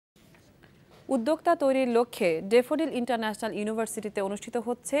উদ্যোক্তা তৈরির লক্ষ্যে ড্যাফোডিল ইন্টারন্যাশনাল ইউনিভার্সিটিতে অনুষ্ঠিত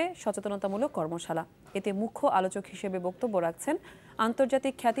হচ্ছে সচেতনতামূলক কর্মশালা। এতে মুখ্য আলোচক হিসেবে বক্তব্য রাখছেন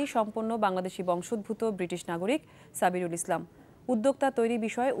আন্তর্জাতিক খ্যাতি সম্পন্ন বাংলাদেশি বংশোদ্ভূত ব্রিটিশ নাগরিক সাবিরুল ইসলাম। উদ্যোক্তা তৈরি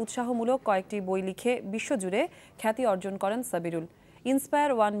বিষয়ে উৎসাহমূলক কয়েকটি বই লিখে বিশ্বজুড়ে খ্যাতি অর্জন করেন সাবিরুল।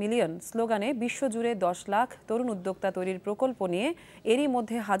 ইন্সপায়ার 1 মিলিয়ন স্লোগানে বিশ্বজুড়ে 10 লাখ তরুণ উদ্যোক্তা তৈরির প্রকল্প নিয়ে এরই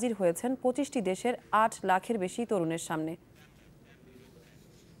মধ্যে হাজির হয়েছেন 25টি দেশের 8 লাখের বেশি তরুণের সামনে।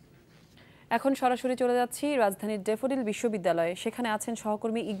 এখন সরাসরি চলে যাচ্ছি রাজধানীর ড্যাফোডিল বিশ্ববিদ্যালয়ে। সেখানে আছেন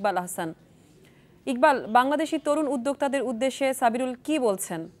সহকর্মী ইকবাল আহসান। ইকবাল, বাংলাদেশি তরুণ উদ্যোক্তাদের উদ্দেশ্যে সাবিরুল কি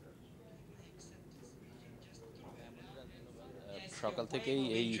বলছেন? সকাল থেকেই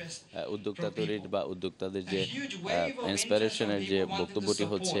এই উদ্যোক্তা তৈরির বা উদ্যোক্তাদের যে ইন্সপিরেশনের যে বক্তব্যটি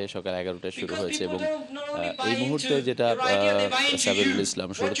হচ্ছে সকাল 11টায় শুরু হয়েছে এবং এই মুহূর্তে যেটা সাবিরুল ইসলাম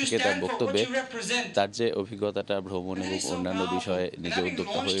শুরু থেকে তার বক্তব্যে তার যে অভিজ্ঞতাটা ভ্রমণ এবং অন্যান্য বিষয়ে নিজে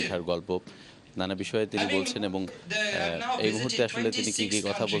উদ্যোক্তা হয়ে ওঠার গল্প নানা বিষয়ে তিনি বলছেন এবং এই মুহূর্তে আসলে তিনি কি কি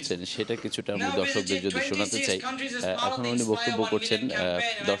কথা বলছেন সেটা কিছুটা আমি দর্শকদের যদি শোনাতে চাই। এখন উনি বক্তব্য করছেন,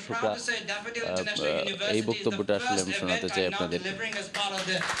 দর্শকরা এই বক্তব্যটা আসলে আমি শোনাতে চাই আপনাদের।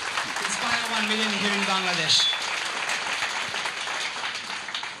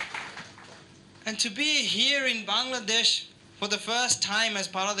 And to be here in Bangladesh for the first time as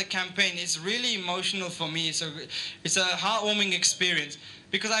part of the campaign is really emotional for me. It's a heartwarming experience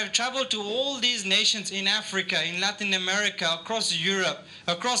because I've traveled to all these nations in Africa, in Latin America, across Europe,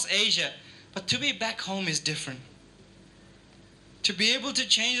 across Asia. But to be back home is different. To be able to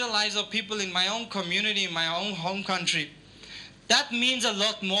change the lives of people in my own community, in my own home country, that means a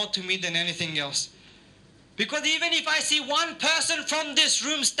lot more to me than anything else. Because even if I see one person from this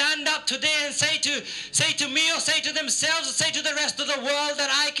room stand up today and say to me or say to themselves or say to the rest of the world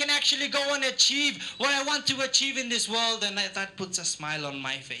that I can actually go and achieve what I want to achieve in this world, and that puts a smile on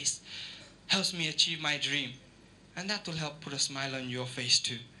my face, helps me achieve my dream. And that will help put a smile on your face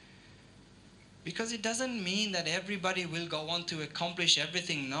too. Because it doesn't mean that everybody will go on to accomplish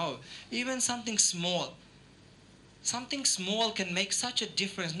everything, no. Even something small can make such a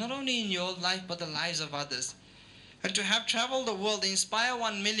difference, not only in your life, but the lives of others. And to have traveled the world, the Inspire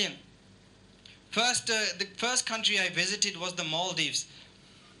 1 Million, the first country I visited was the Maldives.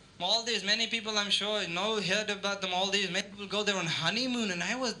 Maldives, many people I'm sure heard about the Maldives. Many people go there on honeymoon, and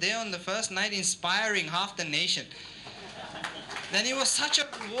I was there on the first night inspiring half the nation. Then it was such a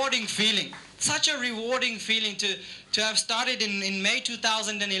rewarding feeling to have started in May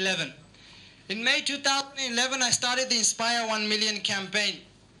 2011. In May 2011, I started the Inspire 1 Million campaign.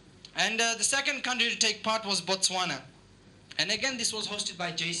 And the second country to take part was Botswana. And again, this was hosted by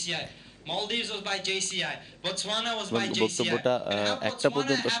JCI. Maldives was by JCI. Botswana was by JCI. বক্তব্যটা একটা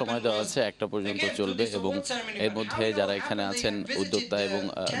পর্যন্ত সময় দেওয়া আছে, একটা পর্যন্ত চলবে এবং এর মধ্যে যারা এখানে আছেন উদ্যোক্তা এবং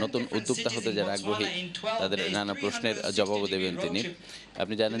নতুন উদ্যোক্তা হতে যারা আগ্রহী তাদের নানা প্রশ্নের জবাবও দেবেন তিনি।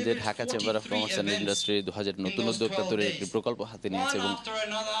 আপনি জানেন যে Dhaka chamber of commerce and industry 2000 নতুন উদ্যোক্তা তৈরির একটি প্রকল্প হাতে নিয়েছে এবং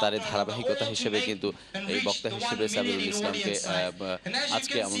তার ধারাবাহিকতা হিসেবে কিন্তু এই বক্তা হিসেবে সাবিরুল ইসলামকে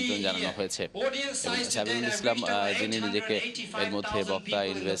আজকে আমন্ত্রণ জানানো হয়েছে। এবং সাবিরুল ইসলাম যিনি নিজেকে এর মধ্যে বক্তা,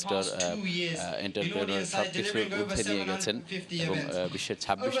 ইনভেস্টর, এন্টারপ্রেনার সবকিছু ঊর্ধ্বে নিয়ে গেছেন এবং বিশ্বের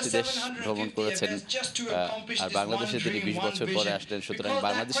 26টি দেশ ভ্রমণ করেছেন। আর বাংলাদেশে তিনি 20 বছর পরে আসলেন, সুতরাং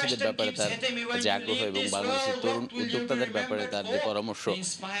বাংলাদেশিদের ব্যাপারে তার যে আগ্রহ এবং বাংলাদেশের তরুণ উদ্যোক্তাদের ব্যাপারে তার যে পরামর্শ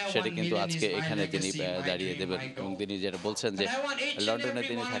সেটা কিন্তু আজকে এখানে তিনি দাঁড়িয়ে দেবেন। এবং তিনি যেটা বলছেন যে লন্ডনে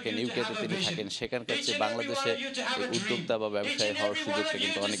তিনি থাকেন, ইউকেতে তিনি থাকেন, সেখানকার চেয়ে বাংলাদেশে উদ্যোক্তা বা ব্যবসায়ী হওয়ার সুযোগটা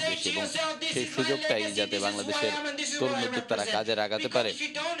কিন্তু অনেক বেশি এবং সেই সুযোগটাই যাতে বাংলাদেশের তরুণ উদ্যোক্তারা কাজে লাগাতে পারে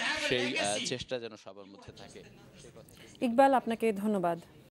সেই চেষ্টা যেন সবার মধ্যে থাকে। ইকবাল, আপনাকে ধন্যবাদ।